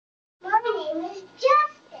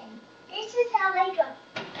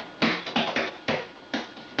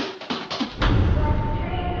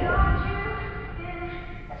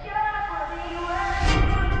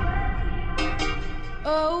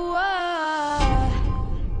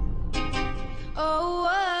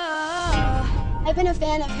I've been a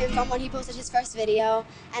fan of him from when he posted his first video,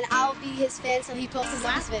 and I'll be his fan till he posts his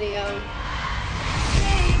last video.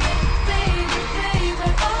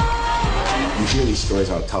 You hear these stories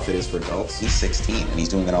how tough it is for adults. He's 16 and he's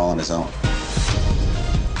doing it all on his own.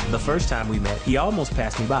 The first time we met, he almost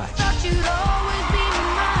passed me by.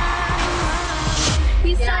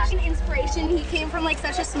 He's such an inspiration. He came from like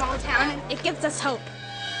such a small town. It gives us hope.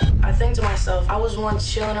 I think to myself, I was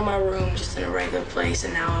once chilling in my room just in a regular place,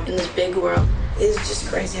 and now I'm in this big world. It's just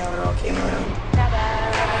crazy how it all came around.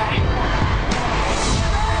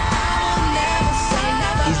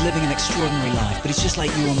 He's living an extraordinary life, but it's just like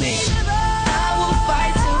you or me.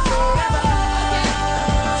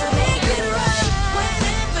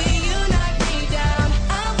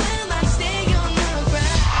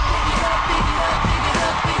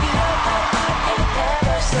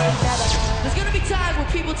 There's gonna be times where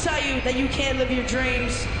people tell you that you can't live your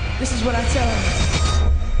dreams. This is what I tell them.